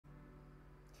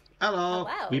Hello,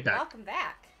 Hello, we back. welcome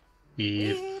back.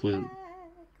 We We flew back.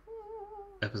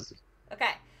 episode,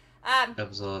 Okay. Um,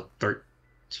 episode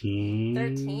 13.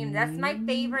 That's my 13.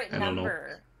 favorite I don't know.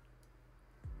 number.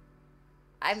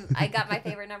 I got my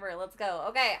favorite number. Let's go.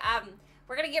 Okay.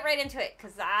 We're gonna get right into it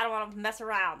because I don't want to mess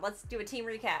around. Let's do a team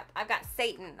recap. I've got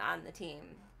Satan on the team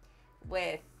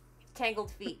with Tangled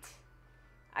Feet.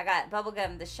 I got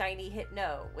Bubblegum, the shiny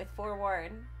Hypno with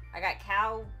Forewarn. I got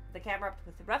Cow, the camera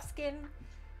with Rough Skin.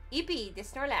 Eepy, the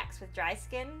Snorlax with Dry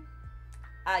Skin.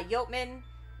 Yotman,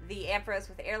 the Ampharos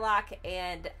with Airlock,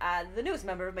 and the newest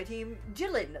member of my team,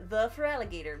 Jillin, the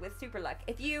Feraligatr with Super Luck.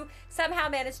 If you somehow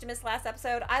managed to miss last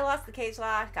episode, I lost the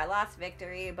Cagelocke, I lost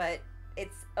Victory, but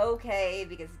it's okay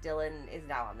because Dylan is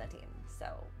now on the team, so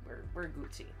we're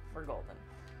Gucci, we're golden.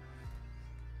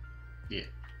 Yeah.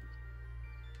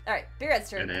 All right, Beerhead's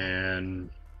turn. And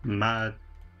then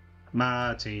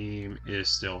my team is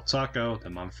still Taco, the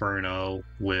Monferno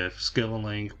with Skill and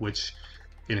Link, which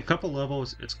in a couple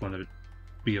levels it's going to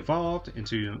be evolved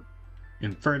into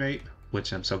Infernape,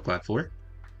 which I'm so glad for.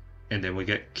 And then we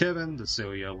get Kevin, the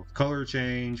Celia with Color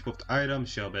Change, with the item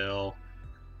Shellbell.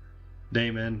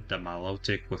 Damon, the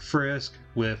Milotic with Frisk,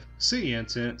 with Sea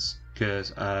Incense,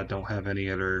 because I don't have any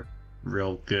other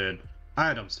real good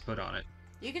items to put on it.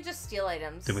 You can just steal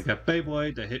items Then we got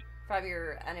Beyblade, the hit. from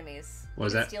your enemies. What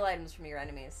was you can that? steal items from your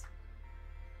enemies.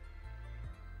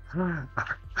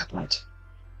 What?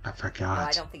 I forgot. No,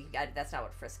 I don't think that's not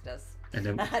what Frisk does. And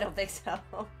then, I don't think so.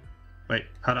 wait,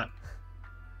 hold on.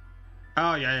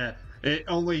 Oh, yeah. It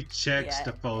only checks Yeah,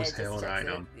 the foe's it just held checks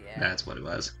item. it, yeah. That's what it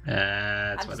was.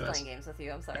 That's I'm what just it was. playing games with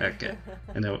you. I'm sorry. Okay.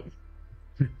 And then,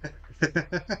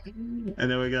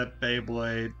 and then we got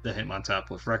Beyblade, the Hitmontop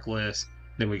with Reckless.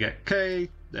 Then we got K,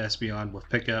 the Espeon with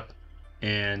Pickup,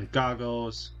 and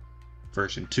Goggles,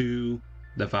 version 2,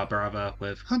 the Vibrava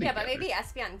with Honey. Yeah, but maybe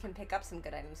Espeon can pick up some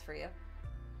good items for you.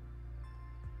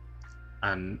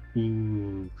 And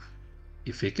ooh,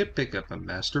 if it could pick up a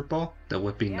Master Ball, that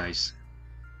would be nice.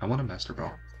 I want a Master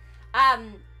Ball.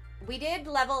 We did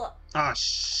level. Oh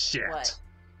shit! What?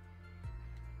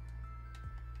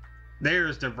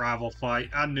 There's the rival fight.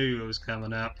 I knew it was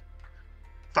coming up.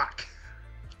 Fuck.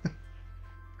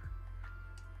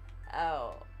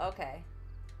 Oh, okay.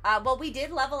 Well, we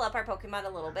did level up our Pokemon a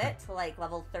little bit to like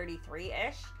level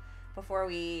 33-ish before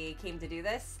we came to do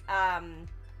this.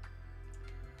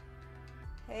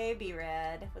 Hey,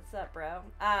 B-Rad. What's up, bro?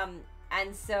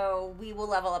 And so we will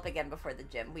level up again before the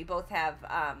gym. We both have,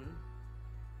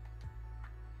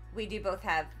 we do both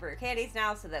have rare candies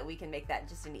now so that we can make that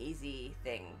just an easy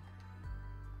thing.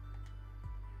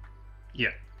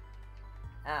 Yeah.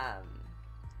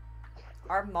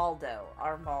 Armaldo,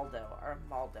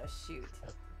 shoot.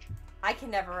 I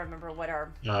can never remember what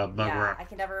our... Bug-Rock. I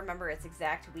can never remember its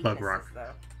exact weaknesses,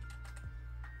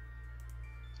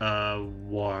 though.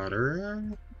 Water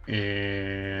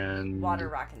and... Water,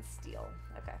 rock, and steel.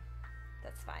 Okay.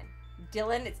 That's fine.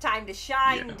 Dylan, it's time to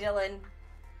shine, Yeah. Dylan.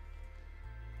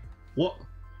 Well,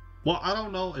 I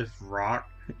don't know if rock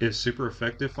is super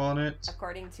effective on it.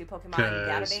 According to Pokemon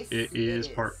 'cause database, it is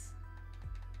part...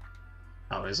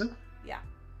 Oh, is it? Yeah.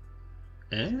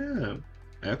 Oh,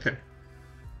 okay.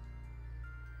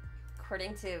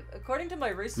 According to my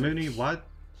research. Mooney, what?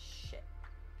 Shit.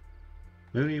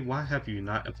 Mooney, why have you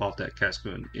not evolved that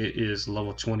Cascoon? It is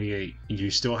level 28. You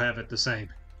still have it the same.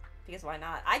 Because why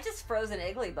not? I just froze an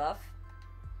Igglybuff.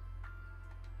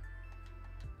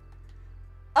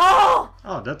 Oh!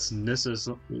 Oh, that's Nissa's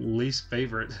least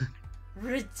favorite.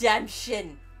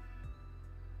 Redemption.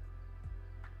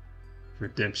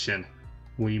 Redemption.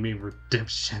 What do you mean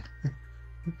redemption?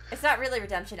 It's not really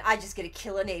redemption. I just get to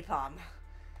kill a napalm.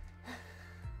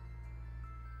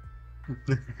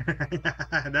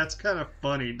 That's kind of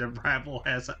funny. The rival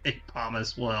has an Apom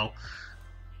as well.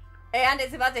 And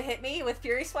it's about to hit me with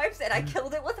Fury Swipes, and I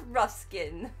killed it with Rough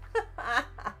Skin.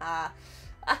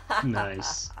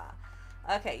 Nice.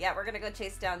 Okay, yeah, we're gonna go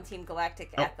chase down Team Galactic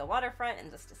at the waterfront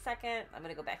in just a second. I'm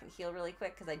gonna go back and heal really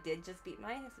quick because I did just beat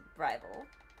my rival.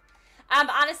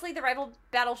 Honestly, the rival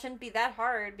battle shouldn't be that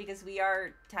hard because we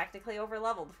are tactically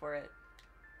over-leveled for it.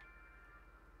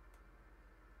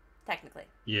 Technically.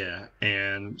 Yeah,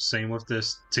 and same with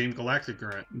this Team Galactic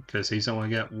grunt, because he's only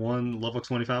got one level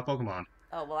 25 Pokemon.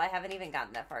 Oh, well, I haven't even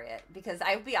gotten that far yet. Because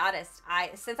I'll be honest,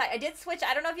 since I did switch,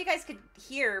 I don't know if you guys could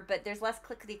hear, but there's less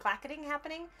clickety-clacketing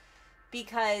happening.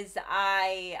 Because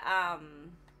thank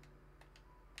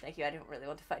you, I didn't really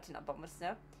want to fight to not bump my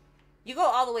snow. You go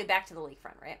all the way back to the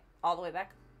lakefront, right? All the way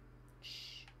back?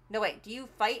 Shh. No, wait, do you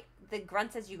fight the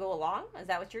grunts as you go along? Is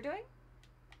that what you're doing?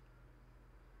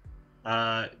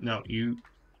 No, you...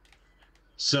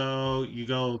 So you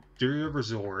go through the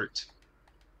resort,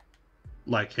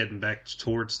 like heading back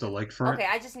towards the lakefront. Okay,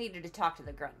 I just needed to talk to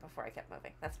the grunt before I kept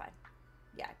moving. That's fine.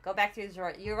 Yeah, go back through the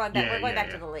resort. You're going back. Yeah, We're going yeah, back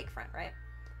to yeah. the lakefront, right?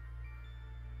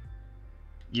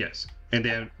 Yes. And Okay.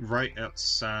 then right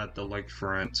outside the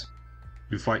lakefront,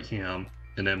 you fight him.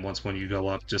 And then when you go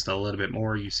up just a little bit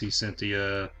more, you see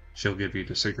Cynthia. She'll give you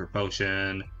the secret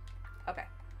potion Okay.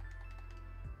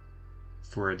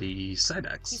 for the He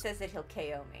Psyducks. says that he'll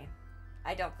KO me.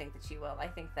 I don't think that you will. I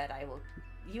think that I will.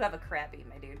 You have a Krabby,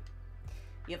 my dude.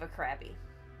 You have a Krabby.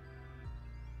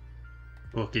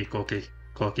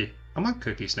 Cookie. I'm on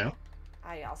cookies now.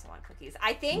 I also want cookies.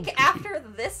 I think Cookie. after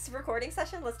this recording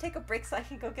session, let's take a break so I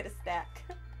can go get a snack.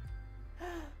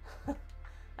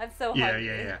 I'm so hungry.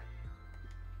 Yeah.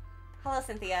 Hello,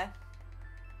 Cynthia.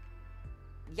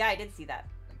 Yeah, I did see that.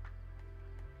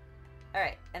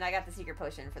 Alright, and I got the secret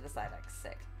potion for the Psyducks.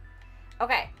 Sick.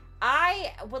 Okay,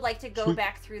 I would like to go Sweet.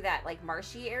 back through that, like,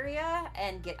 marshy area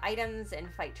and get items and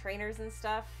fight trainers and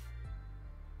stuff.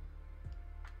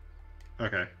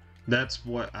 Okay. That's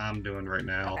what I'm doing right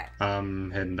now. Okay.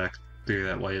 I'm heading back through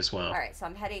that way as well. Alright, so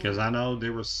I'm heading... Because I know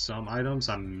there were some items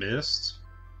I missed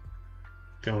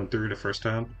going through the first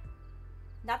time.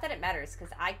 Not that it matters,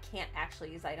 because I can't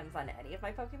actually use items on any of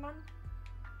my Pokemon.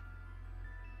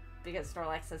 Because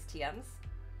Snorlax says TMs.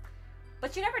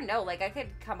 But you never know, like, I could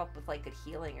come up with, like, good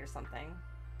healing or something.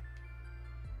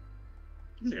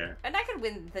 Yeah. And I could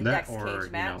win the That next or,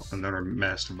 cage match. another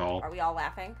Master Ball. Are we all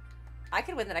laughing? I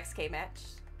could win the next K-match.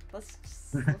 Let's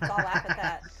all laugh at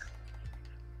that.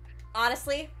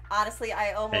 Honestly,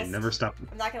 I almost... Hey, never stop.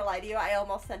 I'm not gonna lie to you, I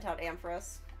almost sent out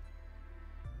Ampharos.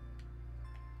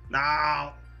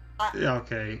 No!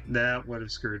 Okay, that would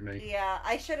have screwed me. Yeah,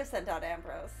 I should have sent out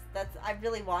Ampharos. I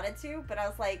really wanted to, but I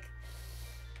was like...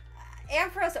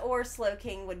 Ampharos or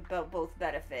Slowking would both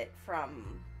benefit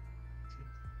from...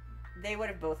 They would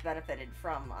have both benefited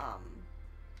from,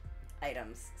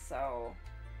 items, so...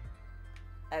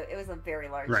 It was a very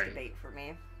large debate for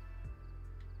me.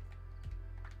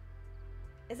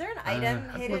 Is there an item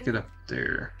hidden? Look it up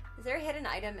there. Is there a hidden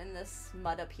item in this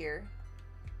mud up here?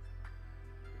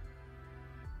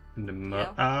 In the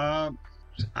No?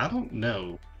 I don't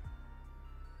know.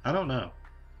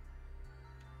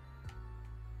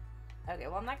 Okay,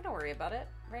 well, I'm not gonna worry about it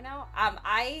right now.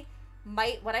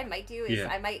 What I might do is Yeah.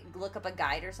 I might look up a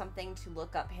guide or something to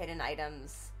look up hidden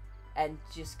items and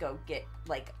just go get,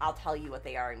 like, I'll tell you what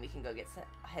they are and we can go get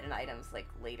hidden items, like,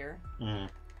 later. Mm.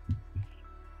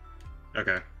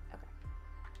 Okay.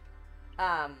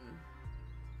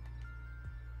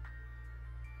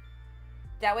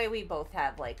 That way we both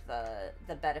have, like,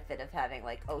 the benefit of having,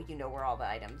 like, oh, you know where all the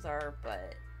items are,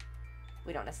 but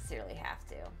we don't necessarily have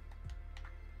to.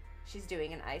 She's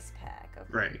doing an ice pack. Okay.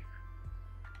 Right.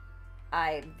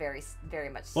 I very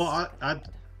much... Well,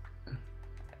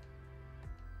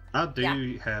 I do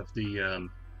Yeah. have the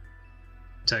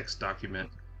text document.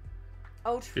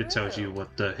 Oh, true. It tells you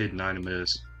what the hidden item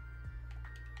is.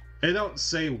 It don't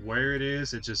say where it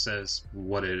is, it just says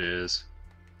what it is.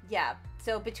 Yeah,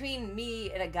 so between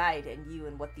me and a guide and you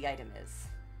and what the item is,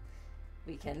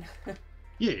 we can...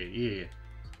 Yeah.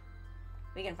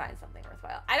 we can find something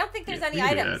worthwhile. I don't think there's Yeah, any we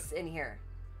can do items in here.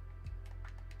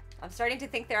 I'm starting to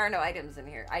think there are no items in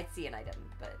here. I see an item,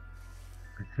 but...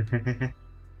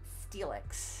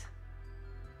 Steelix.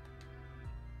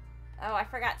 Oh, I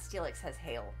forgot Steelix has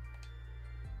hail.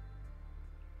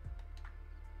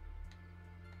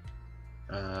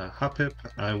 Hoppip,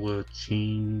 I will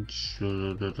change. Let's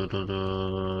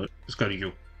go to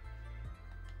you.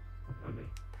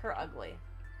 Per ugly.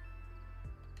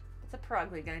 What's a per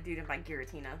ugly gonna do to my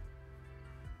Giratina?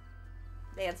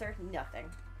 The answer? Nothing.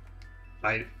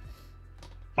 Fight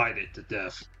it to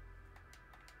death.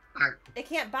 It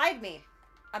can't bite me.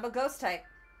 I'm a ghost type.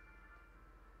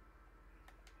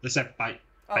 Let's have bite.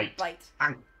 Oh, bite.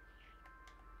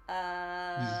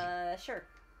 Ow. Sure.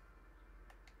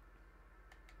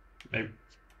 Maybe.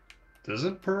 Does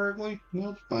it perfectly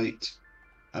not bite?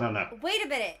 I don't know. Wait a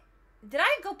minute. Did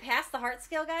I go past the heart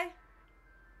scale guy?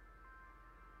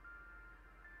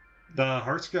 The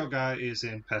heart scale guy is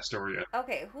in Pastoria.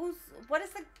 Okay, what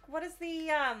does the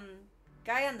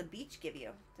guy on the beach give you?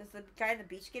 Does the guy on the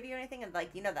beach give you anything? And,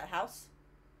 like, you know, that house?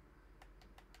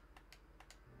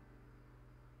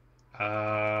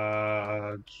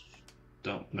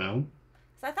 Don't know.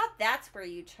 So I thought that's where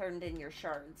you turned in your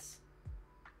shards.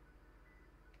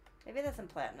 Maybe that's in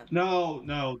Platinum.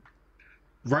 No.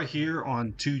 Right here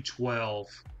on 212,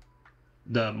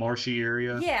 the marshy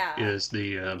area is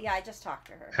the yeah, I just talked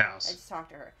to her. house. I just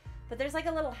talked to her. But there's like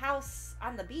a little house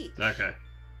on the beach. Okay. I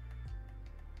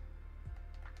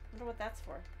wonder what that's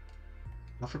for.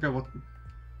 I forgot what.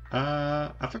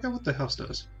 I forgot what the house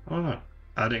does. I don't know.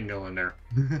 I didn't go in there.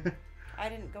 I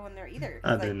didn't go in there either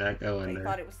I because did not go in I there.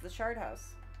 thought it was the shard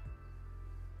house.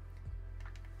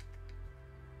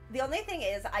 The only thing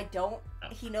is, I don't.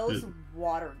 He knows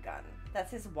water gun.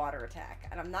 That's his water attack,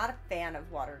 and I'm not a fan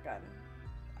of water gun.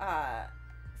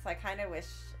 So I kind of wish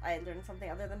I had learned something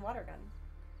other than water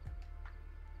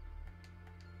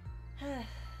gun.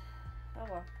 Oh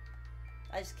well.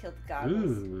 I just killed the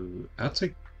goggles. Ooh, I'll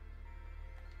take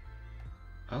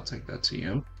that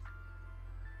TM.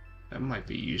 That might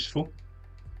be useful.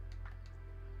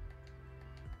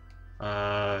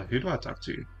 Who do I talk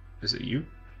to? Is it you?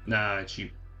 Nah, it's you.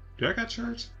 Do I got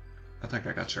charged? I think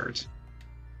I got charged.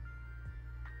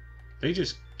 They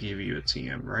just give you a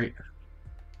TM, right?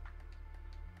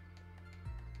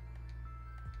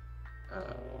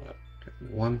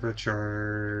 One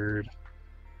Richard.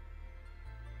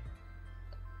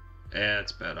 Yeah,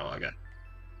 it's about all I got.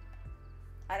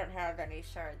 I don't have any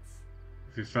shards.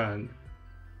 If you find...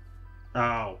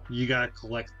 Oh, you gotta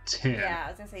collect 10. Yeah, I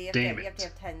was gonna say, you have to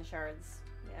have 10 shards.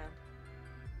 Yeah.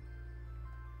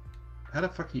 How the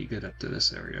fuck do you get up to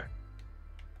this area?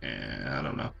 I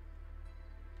don't know.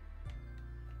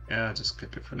 Yeah, I'll just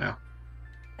skip it for now.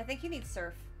 I think you need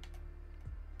surf.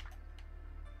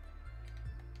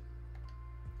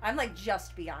 I'm like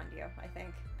just beyond you, I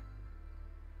think.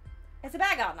 It's a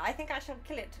Bagon. I think I shall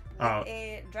kill it with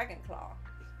a dragon claw.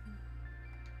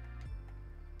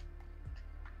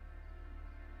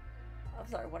 I'm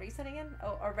sorry, what are you sending in?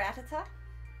 Oh, a Rattata?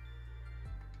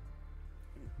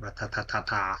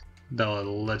 Ratatata. The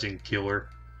legend killer.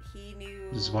 He knew...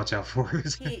 Just watch out for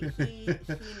it. he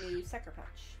knew Sucker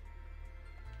Punch.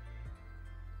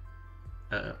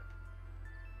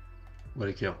 What did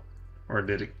it kill? Or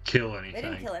did it kill anything? It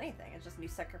didn't kill anything. It just knew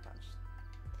Sucker Punch.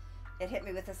 It hit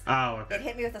me with a... Oh, okay. It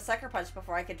hit me with a Sucker Punch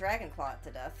before I could Dragon Claw it to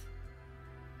death.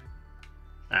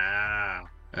 Ah,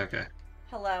 okay.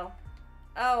 Hello.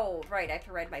 Oh, right. I have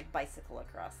to ride my bicycle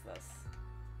across this.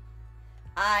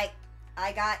 I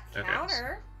got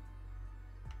counter. Okay.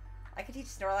 I could teach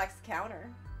Snorlax counter.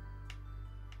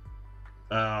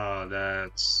 Oh,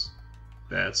 that's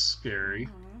scary.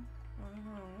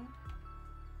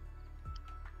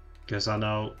 Because I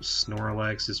know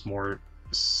Snorlax is more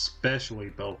especially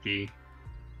bulky,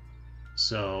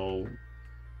 so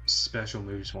special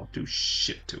moves won't do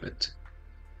shit to it.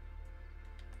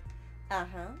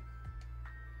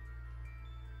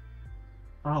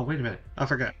 Oh, wait a minute. I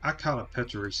forgot. I caught a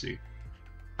Pachirisu.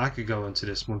 I could go into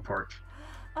this one park.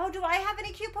 Oh, do I have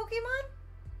any cute Pokemon?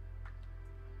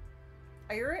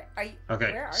 Are you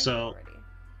okay, where are you already?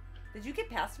 Did you get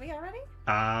past me already?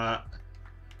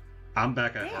 I'm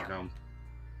back at home.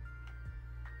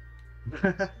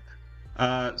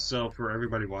 So for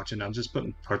everybody watching, I'm just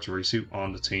putting Pachirisu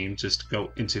on the team just to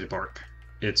go into the park.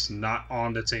 It's not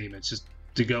on the team, it's just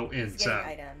to go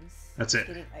inside. Getting items. That's it.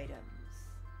 Getting items.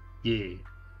 Yeah.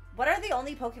 What are the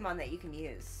only Pokemon that you can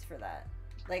use for that?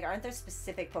 Like, aren't there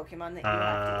specific Pokemon that you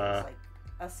have to use? Like,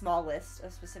 a small list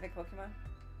of specific Pokemon?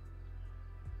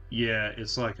 Yeah,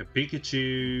 it's like a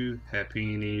Pikachu,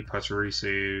 Happiny,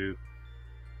 Pachirisu.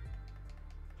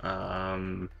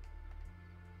 I'm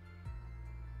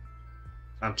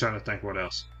trying to think what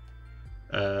else.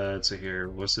 Let's see here.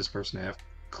 What's this person have?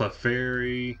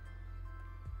 Clefairy.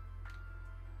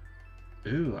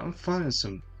 Ooh, I'm finding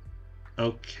some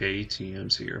okay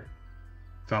TMs here.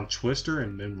 Found Twister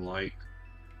and Moonlight.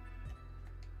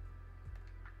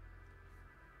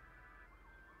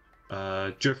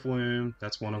 Drifloon,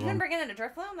 that's one of them. You can bring in a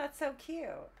Drifloon? That's so cute.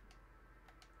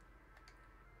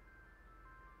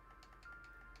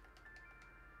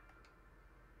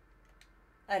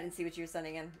 I didn't see what you were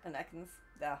sending in. An Ekans.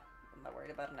 No, I'm not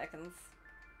worried about an Ekans.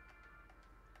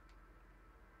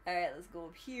 Alright, let's go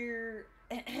up here.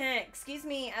 Excuse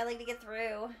me, I like to get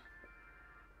through.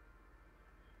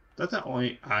 That's the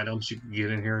only items you can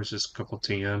get in here is just a couple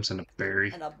TMs and a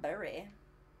berry. And a berry.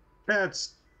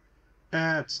 That's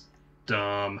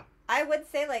dumb. I would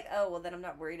say, like, oh, well, then I'm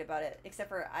not worried about it. Except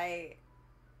for I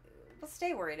will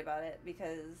stay worried about it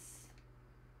because...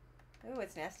 Ooh,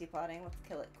 it's nasty plotting. Let's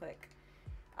kill it quick.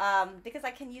 Because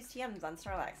I can use TMs on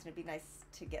Snorlax, and it'd be nice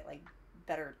to get, like,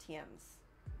 better TMs.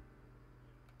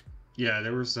 Yeah,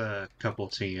 there was a couple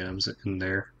TMs in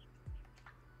there.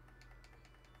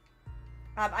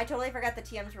 I totally forgot the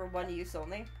TMs were one use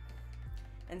only.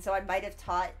 And so I might have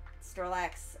taught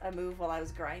Snorlax a move while I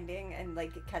was grinding and,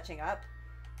 like, catching up.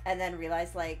 And then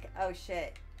realized, like, oh,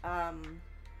 shit. I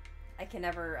can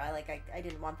never... I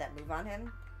didn't want that move on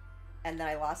him. And then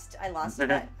I lost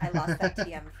that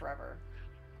TM forever.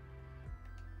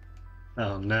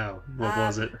 Oh, no. What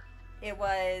was it? It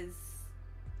was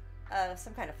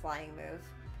some kind of flying move.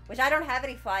 Which I don't have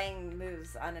any flying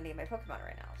moves on any of my Pokemon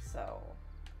right now, so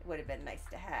it would have been nice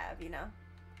to have, you know?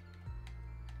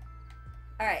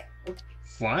 Alright.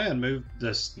 Flying move the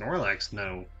Snorlax,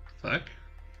 no. Fuck.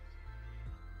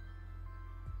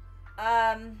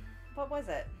 What was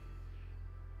it?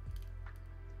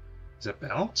 Is it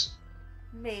bounce?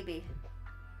 Maybe.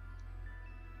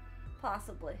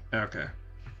 Possibly. Okay.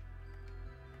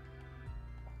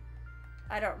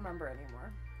 I don't remember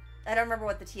anymore. I don't remember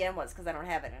what the TM was because I don't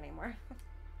have it anymore.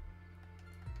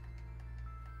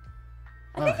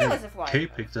 I think it was a flying Kay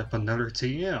move. picked up another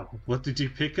TM. What did you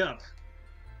pick up?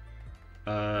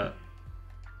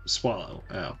 Swallow.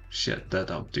 Oh, shit. That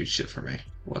don't do shit for me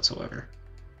whatsoever.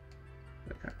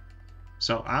 Okay.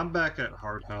 So I'm back at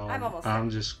Hard Home. I'm almost I'm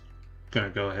there. just gonna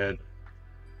go ahead.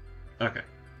 Okay.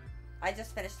 I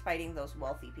just finished fighting those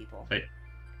wealthy people. Hey.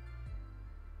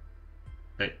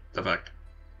 Hey, the fuck?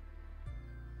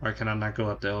 Why can I not go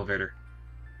up the elevator?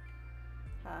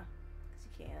 Huh? Because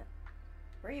you can't.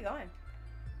 Where are you going?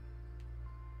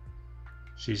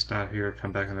 She's not here.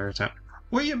 Come back another time.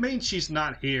 What do you mean she's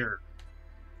not here?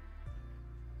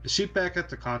 Is she back at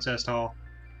the contest hall?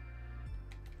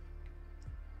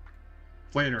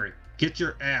 Flannery, get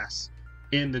your ass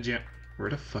in the gym. Where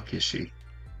the fuck is she?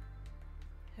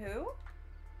 Who?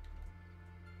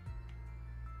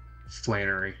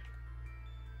 Flannery.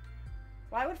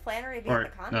 Why would Flannery be Or,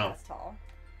 at the contest hall?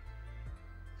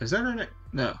 Is that her name?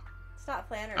 No. It's not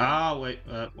Flannery. Ah, wait,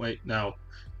 no.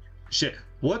 Shit.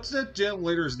 What's the gym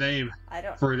leader's name I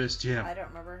don't. for this gym? I don't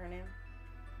remember her name.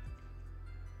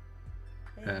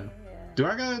 Do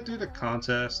I gotta do the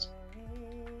contest?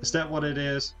 Is that what it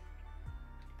is?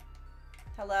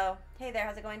 Hello. Hey there.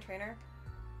 How's it going, trainer?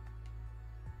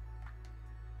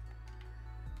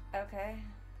 Okay.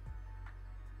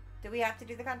 Do we have to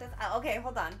do the contest? Oh, okay,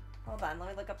 hold on. Hold on. Let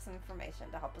me look up some information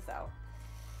to help us out.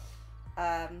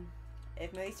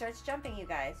 If Moody starts jumping, you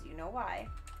guys, you know why.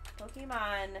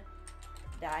 Pokemon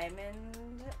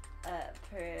Diamond,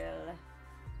 Pearl.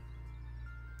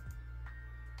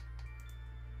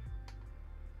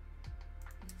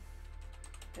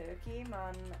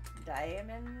 Pokemon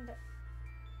Diamond.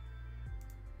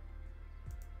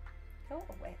 Go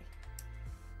away.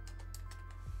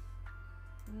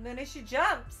 Mooney, she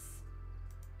jumps.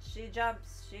 She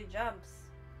jumps. She jumps.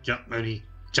 Jump, Mooney.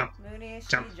 Jump. Mooney, she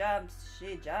Jump. jumps.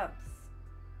 She jumps.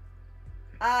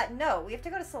 No, we have to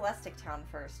go to Celestic Town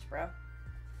first, bro.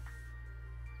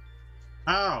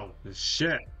 Oh,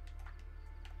 shit.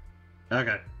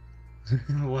 Okay.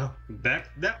 Well,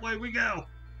 that way we go.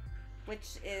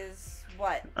 Which is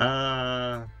what?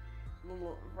 Right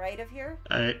of here?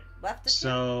 Left of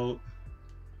here?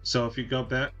 So if you go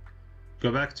back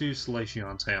to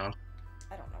Salacion Town,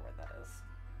 I don't know where that is.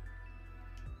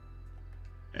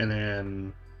 and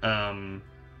then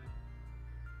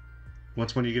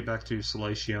when you get back to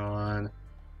Salacion,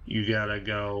 you gotta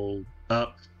go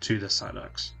up to the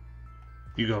Psyducks.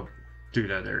 You go through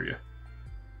that area.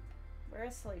 Where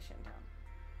is Salation Town?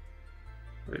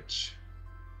 Which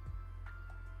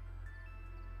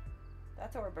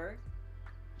That's Orberg.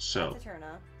 so That's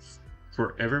Eterna.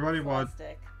 for everybody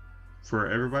Celestic.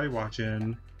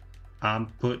 watching, I'm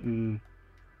putting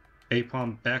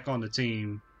Apom back on the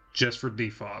team just for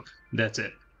defog. That's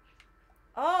it.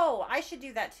 Oh, I should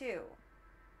do that too.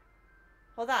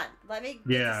 Hold on. Let me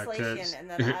get Yeah, to 'cause- Salation and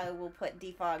then I will put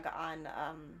defog on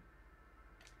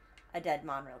a dead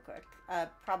mon real quick.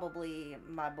 Probably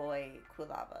my boy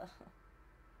Kulava.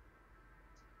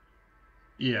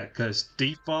 Yeah, because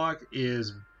defog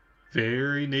is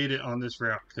very needed on this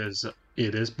route because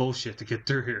it is bullshit to get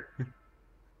through here.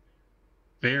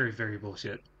 Very, very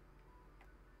bullshit.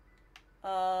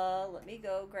 Let me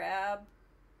go grab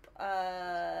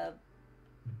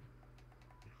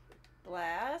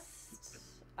Blast.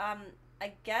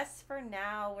 I guess for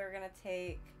now we'll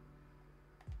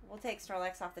take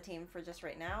Snorlax off the team for just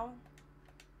right now.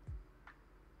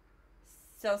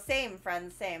 So same,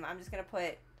 friends, same. I'm just gonna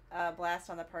put Blast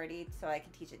on the party so I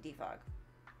can teach it defog.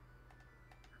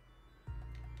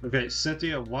 Okay,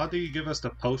 Cynthia, why do you give us the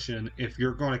potion if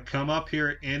you're going to come up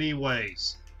here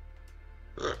anyways?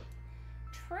 True.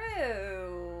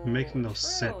 Making no True.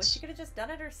 sense. She could have just done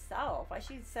it herself. Why is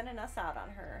she sending us out on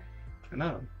her? I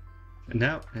know. And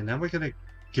now we're gonna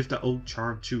give the old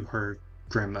charm to her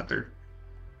grandmother.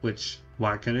 Which,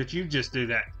 why couldn't you just do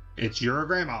that? It's your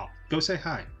grandma. Go say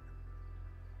hi.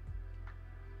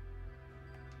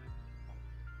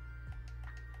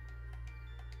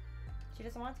 She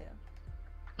doesn't want to.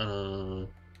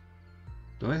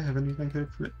 Do I have anything good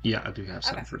for it? Yeah, I do have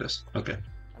something Okay. for this. Okay.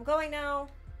 I'm going now.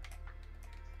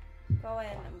 going.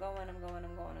 I'm going. I'm going.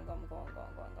 I'm going. I'm going. I'm going.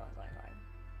 Going.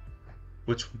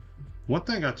 Which, one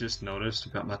thing I just noticed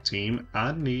about my team,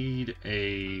 I need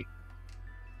a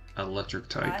electric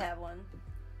type. I have one.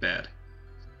 Bad.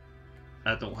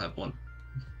 I don't have one.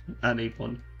 I need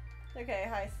one. Okay,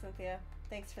 hi Cynthia.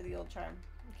 Thanks for the old charm.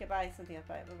 Okay, bye Cynthia.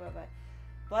 Bye. Bye.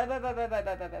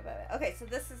 Bye. Okay, so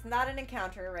this is not an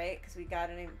encounter, right? Because we got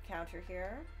an encounter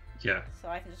here. Yeah. So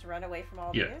I can just run away from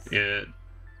all Yeah. these.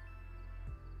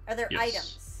 Are there Yes.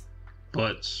 items?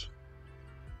 But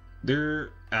there,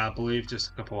 I believe, just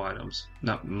a couple items.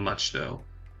 Not much though.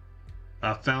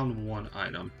 I found one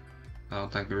item. I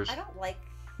don't think there's I don't like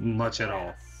much the at all.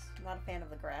 grass. I'm not a fan of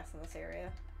the grass in this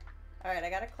area. Alright, I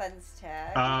got a cleanse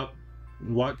tag.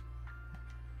 What?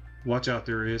 Watch out!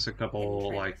 There is a couple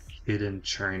Hidden like trainers. hidden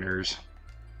trainers.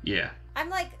 Yeah. I'm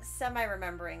like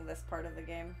semi-remembering this part of the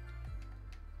game.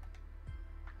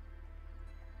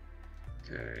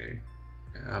 Okay.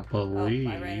 I Oh, I believe.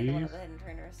 ran into one of the hidden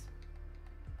trainers.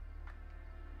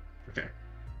 Okay.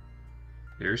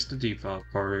 Here's the default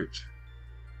part.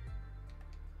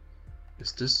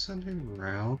 Is this a new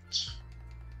route?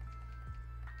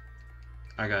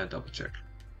 I gotta double check.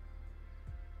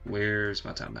 Where's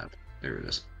my time map? There it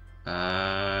is.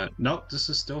 Nope, this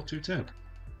is still 210.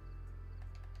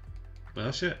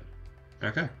 Well, shit.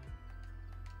 Okay.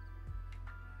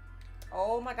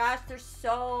 Oh my gosh, there's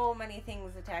so many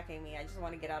things attacking me. I just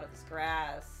want to get out of this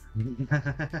grass.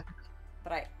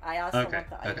 But I also Okay, want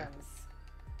the okay. items.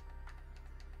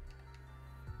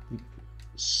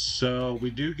 So we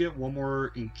do get one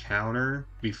more encounter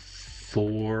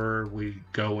before we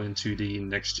go into the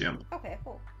next gym, Okay,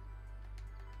 cool.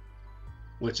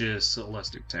 which is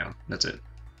Celestic Town. That's it.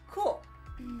 Cool.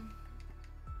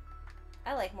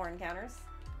 I like more encounters.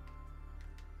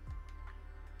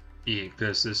 Yeah,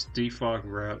 because this defog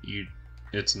route,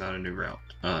 it's not a new route,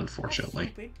 unfortunately.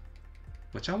 That's stupid.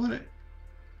 Which I want it.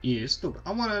 Yeah, it's stupid.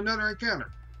 I want another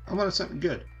encounter. I wanted something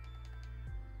good.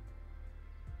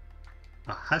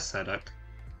 Hi, Sadak.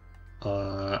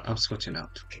 I'm switching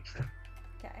out.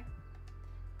 Okay.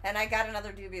 And I got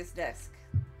another dubious disc.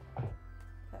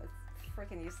 That's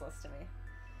freaking useless to me.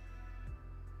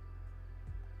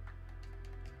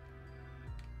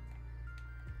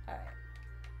 Alright.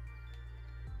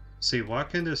 See, why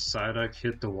can this Psyduck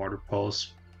hit the water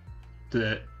pulse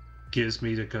that gives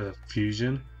me the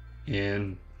confusion,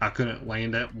 and I couldn't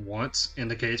land that once in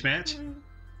the cage match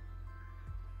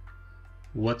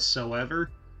whatsoever?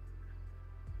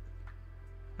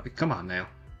 Like, come on now.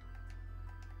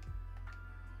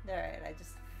 Alright, I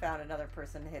just found another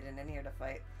person hidden in here to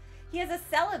fight. He has a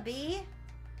Celebi!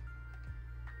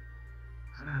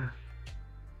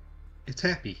 It's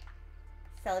happy.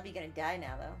 Celebi gonna die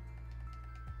now, though.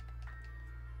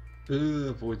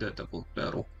 Avoid that double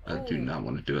battle. I do Ooh. not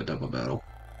want to do a double battle.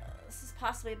 This is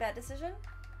possibly a bad decision.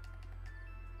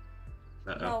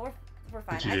 Uh-oh. No, we're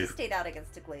fine. What'd you I do? just stayed out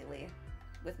against it lately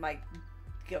with my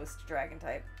ghost dragon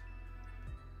type.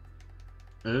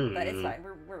 Ooh. But it's fine.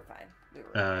 We're fine.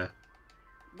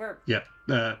 We're Yeah.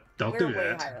 Don't we're do way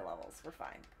that. higher levels. We're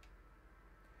fine.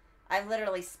 I'm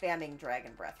literally spamming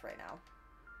dragon breath right now.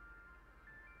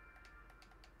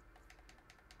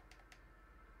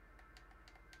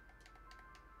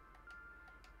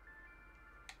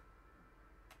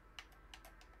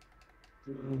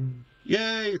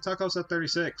 Yay! Taco's at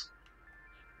 36.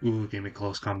 Ooh, give me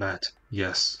close combat.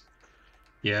 Yes.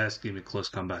 Yes, give me close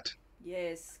combat.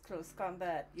 Yes, close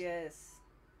combat. Yes.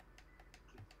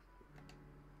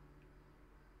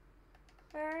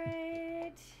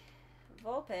 Alright.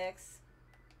 Vulpix.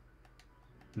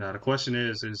 Now the question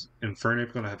is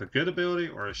Infernape going to have a good ability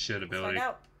or a shit Let's ability? find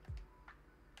out.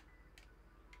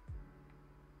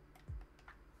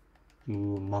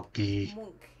 Ooh, monkey.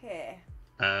 Monkey.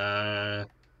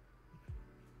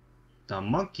 The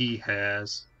monkey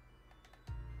has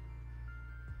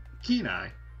Keen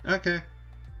Eye. Okay.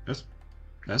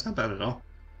 That's not bad at all.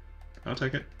 I'll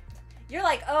take it. You're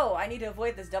like, oh, I need to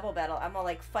avoid this double battle. I'm all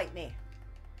like, fight me.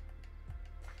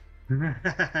 You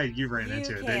ran You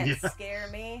into it, didn't can't you? scare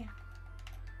me.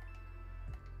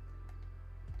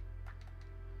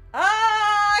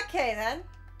 Okay, then.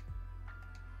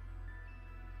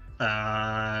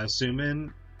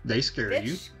 Assuming they scare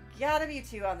Bitch, gotta be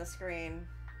two on the screen.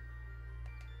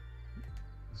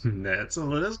 you. That's a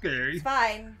little It's scary.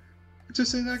 fine.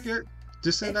 Just send out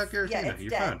Giratina. Yeah, it's You're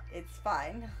dead. fine. It's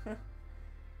fine.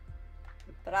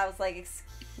 But I was like,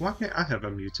 Why can't I have a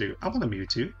Mewtwo? I want a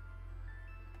Mewtwo.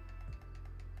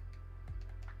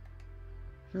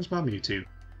 Here's my Mewtwo.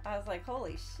 I was like,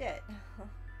 holy shit.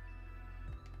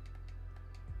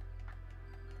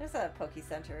 There's a Poke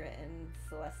Center in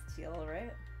Celestial,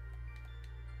 right?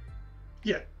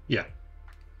 Yeah, yeah.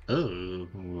 Oh,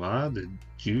 why did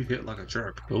you hit like a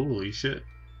truck? Holy shit.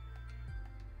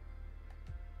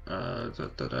 Send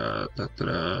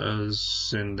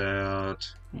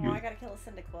out Oh, I you. gotta kill a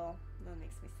Cyndaquil. That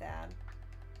makes me sad.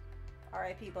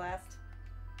 R.I.P. Blast.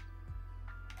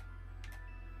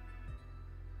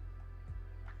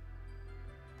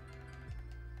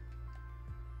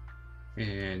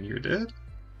 And you're dead?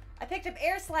 I picked up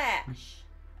Air Slash.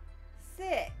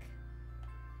 Sick.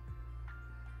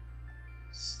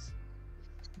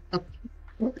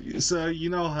 So, you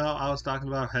know how I was talking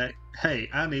about, hey,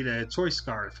 I need a choice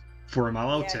scarf for my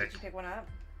low Yeah, tick. did you pick one up?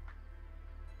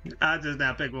 I just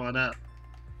now picked one up.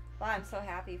 Well, I'm so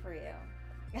happy for you.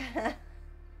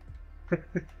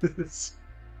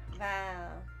 Wow.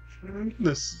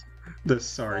 The So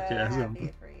sarcasm.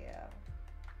 happy for you.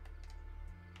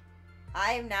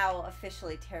 I am now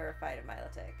officially terrified of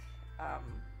Milotic.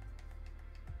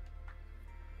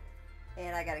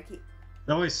 And I gotta keep.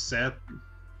 The only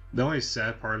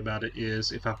sad part about it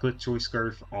is if I put choice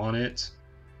scarf on it,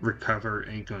 recover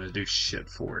ain't gonna do shit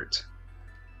for it.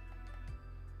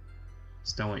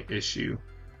 It's the only issue.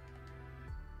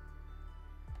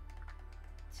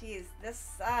 Jeez, this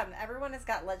everyone has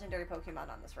got legendary Pokemon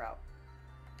on this route.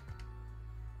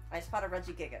 I just fought a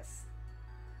Regigigas.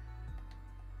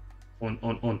 On.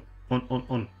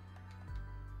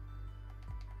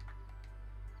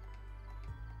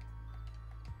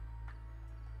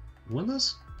 When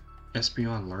does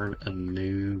Espeon learn a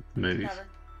new move? Never.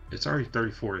 It's already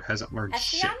 34. It hasn't learned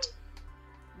Espeon? shit.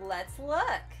 Let's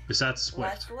look. Besides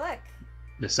Swift. Let's look.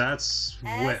 Besides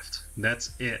Swift.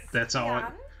 That's it. That's all.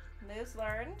 Moves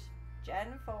learned.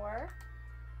 Gen 4.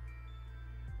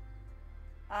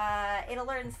 It'll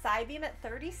learn Psybeam at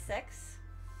 36.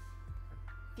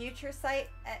 Future Sight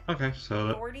at Okay,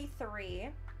 so 43.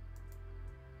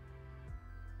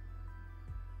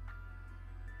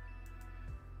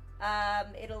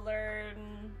 It'll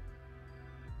learn.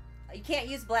 You can't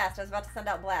use Blast. I was about to send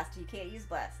out Blast. You can't use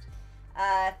Blast.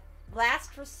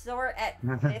 Last Resort at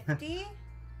 50.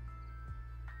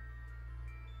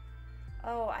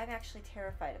 Oh, I'm actually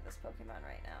terrified of this Pokemon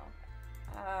right now.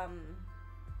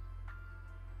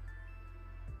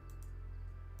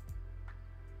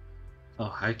 Oh,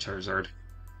 hi Charizard.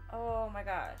 Oh my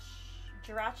gosh.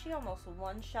 Jirachi almost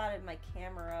one-shotted my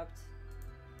camera up.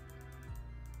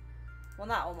 Well,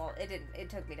 not almost. It didn't. It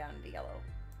took me down into yellow,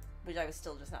 which I was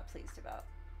still just not pleased about.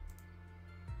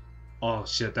 Oh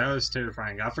shit, that was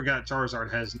terrifying. I forgot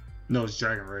Charizard knows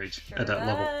Dragon Rage Sure at that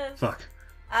level. Fuck.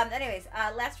 Anyways,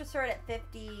 Last Resort at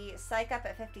 50, Psych Up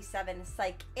at 57,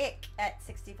 Psychic at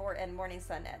 64, and Morning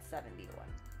Sun at 71.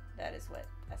 That is what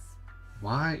S.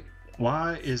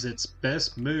 Why is its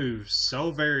best move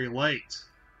so very late?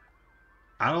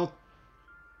 I don't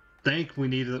think we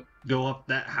need to go up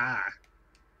that high.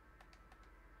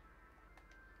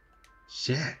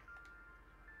 Shit.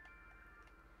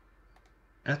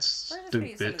 That's We're just gonna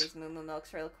use some of stupid. these Moo Moo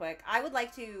Milks real quick. I would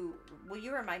like to. Will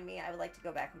you remind me? I would like to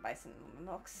go back and buy some Moo Moo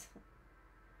Milks.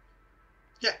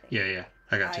 Yeah.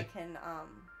 I got you. I can.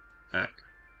 Alright.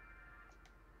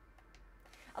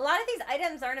 A lot of these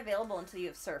items aren't available until you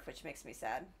have Surf, which makes me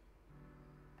sad.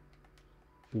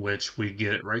 Which we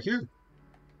get it right here.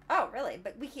 Oh, really?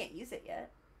 But we can't use it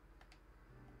yet.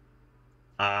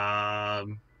 I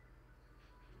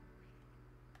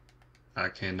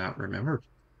cannot remember.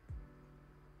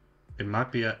 It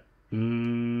might be at.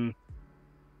 I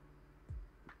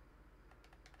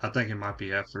think it might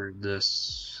be after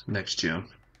this next gym.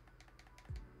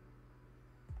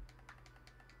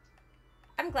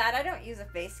 I'm glad I don't use a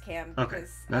face cam Okay,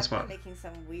 because that's I've been fine. making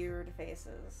some weird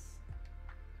faces.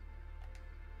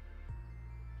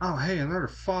 Oh, hey, another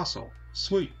fossil.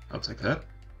 Sweet. I'll take that.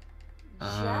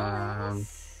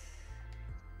 Jealous.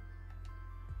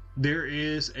 There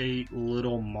is a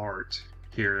little mart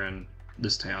here in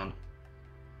this town.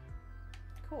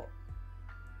 Cool.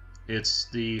 It's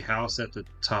the house at the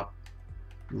top,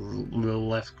 the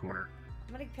left corner.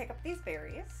 I'm gonna pick up these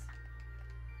berries.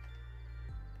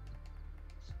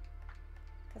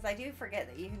 Because I do forget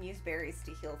that you can use berries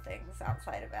to heal things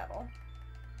outside of battle.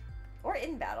 Or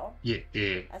in battle. Yeah.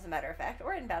 As a matter of fact.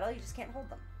 Or in battle, you just can't hold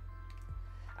them.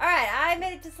 Alright, I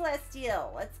made it to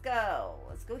Celestial. Let's go.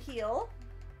 Let's go heal.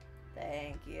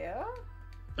 Thank you.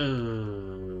 I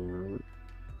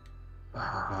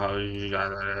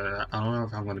don't know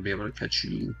if I'm going to be able to catch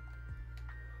you.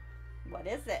 What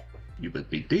is it? You would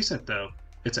be decent, though.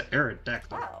 It's an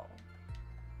Aerodactyl. Oh.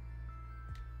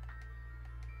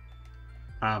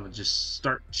 I'm going to just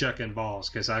start chucking balls,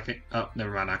 because I can... Oh,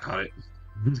 never mind, I caught it.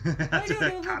 I don't know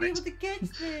if I'll be able to catch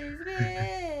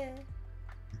this.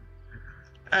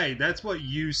 Hey, that's what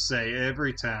you say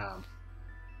every time.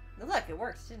 Look, it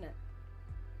works, didn't it?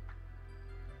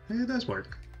 It does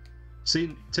work.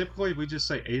 See, typically we just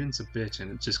say Aiden's a bitch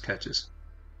and it just catches.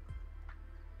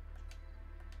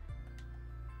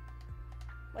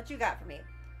 What you got for me?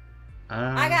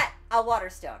 I got a water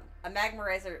stone, a magma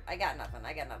razor. I got nothing.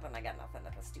 That's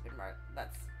a stupid mark.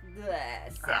 That's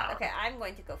sad. Okay, I'm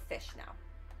going to go fish now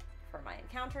for my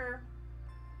encounter.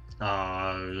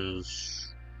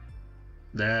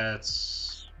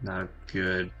 That's not a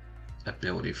good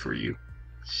ability for you.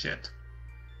 Shit.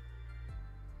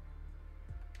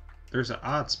 There's an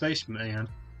odd spaceman.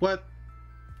 What?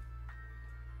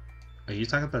 Are you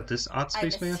talking about this odd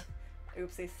spaceman?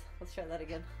 Oopsies. Let's try that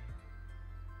again.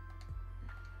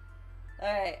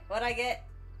 Alright, what'd I get?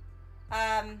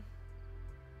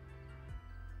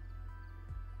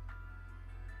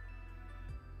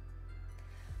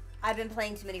 I've been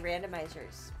playing too many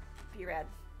randomizers. Be rad.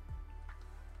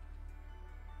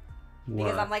 What?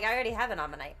 Because I'm like, I already have an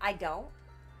Ammonite. I don't.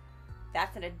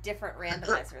 That's in a different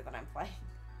randomizer than I'm playing.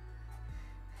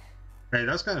 Hey,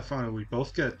 that's kind of funny. We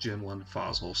both got Gemland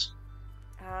fossils.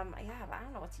 Yeah, but I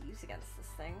don't know what to use against this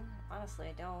thing. Honestly,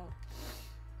 I don't.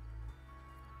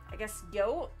 I guess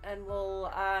yo, and we'll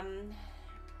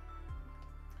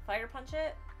fire punch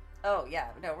it. Oh yeah,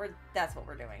 no, that's what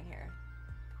we're doing here.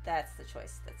 That's the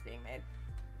choice that's being made.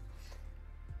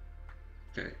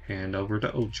 Okay, hand over to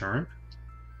Ocharm.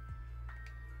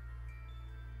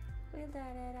 We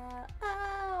let it out.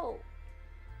 Oh!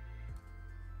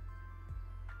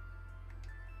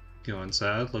 Go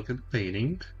inside, look at the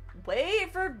painting.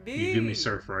 Wait for me! You give me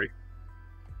surf, right?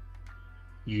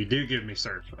 You do give me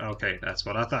surf. Okay, that's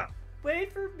what I thought.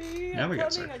 Wait for me! Now I'm we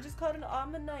got coming. surf. I just caught an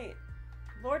Ammonite.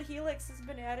 Lord Helix has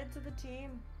been added to the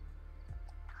team.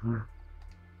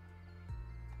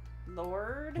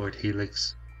 Lord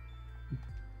Helix.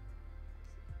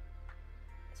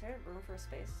 Is there room for a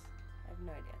space? I have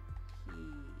no idea.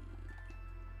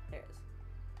 There it is.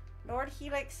 Lord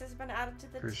Helix has been added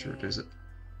to the Pretty team. sure it isn't.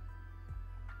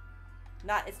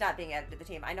 It's not being added to the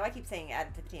team. I know I keep saying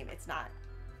added to the team. It's not.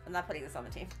 I'm not putting this on the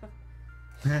team.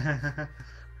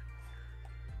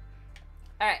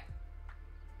 Alright.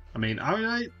 I mean,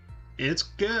 it's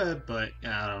good, but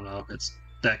I don't know if it's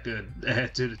that good to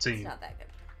add to the team. It's not that good.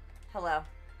 Hello.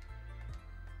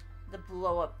 The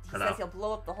blow up. He says he'll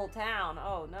blow up the whole town.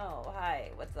 Oh no.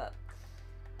 Hi. What's up?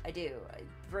 I do.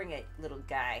 Bring it, little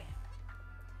guy.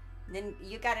 Then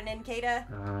you got an Encada?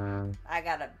 I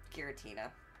got a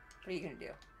Giratina. What are you gonna do?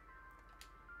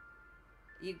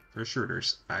 For sure,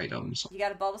 there's items. You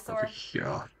got a Bulbasaur?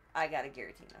 Yeah. I got a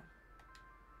Giratina.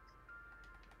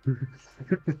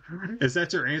 Is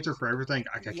that your answer for everything?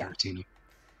 I got Yeah. Giratina.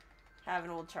 Have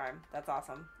an old charm. That's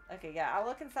awesome. Okay, yeah, I'll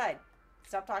look inside.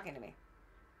 Stop talking to me.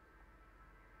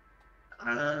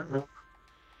 Oh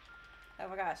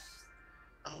my gosh.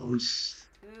 Oh, Ooh,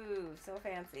 so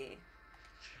fancy.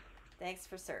 Thanks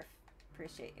for surf.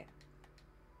 Appreciate you.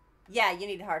 Yeah, you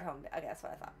need a hard home. Okay, that's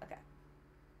what I thought. Okay.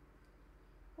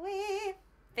 Wee.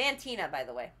 Fantina, by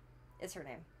the way, is her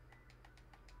name.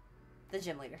 The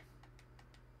gym leader.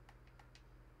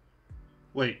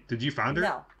 Wait, did you find her?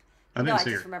 No. I didn't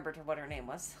see just her. remembered what her name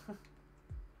was.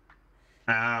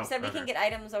 Oh, You said we can get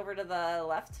items over to the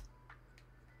left?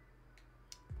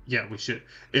 Yeah, we should.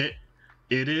 It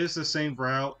is the same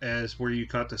route as where you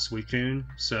caught the Suicune,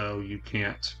 so you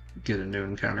can't get a new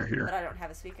encounter But here, I don't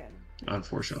have a Suicune.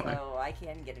 unfortunately. So I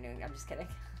can get a new... I'm just kidding.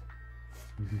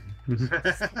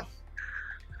 I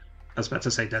was about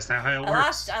to say that's not how it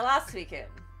works. I lost Suicune.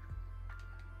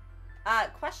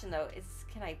 Question though is,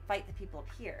 can I fight the people up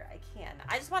here? I can.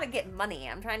 I just want to get money.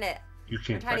 I'm trying to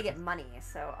get money.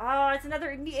 So, oh, it's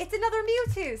another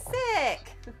Mewtwo.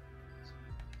 Sick.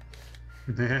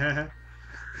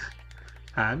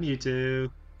 Hi, Mewtwo.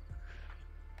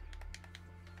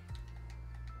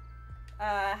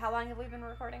 How long have we been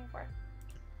recording for?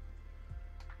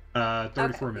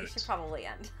 34 We minutes. should probably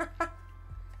end.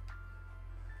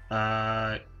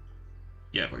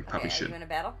 Yeah, we probably should. Are you in a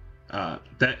battle?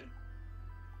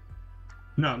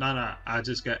 No. I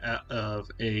just got out of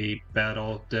a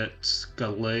battle that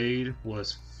Scalade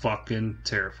was fucking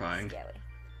terrifying. Scally.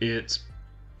 It's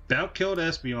about killed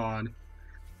Espeon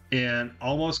and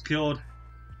almost killed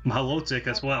Milotic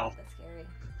as well. That's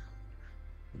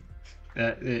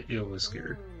scary. It was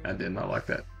scary. Ooh. I did not like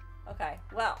that. Okay,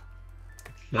 well,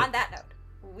 But- on that note,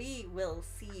 we will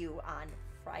see you on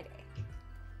Friday.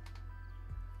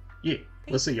 Yeah,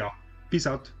 let's see y'all. Peace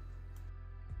out.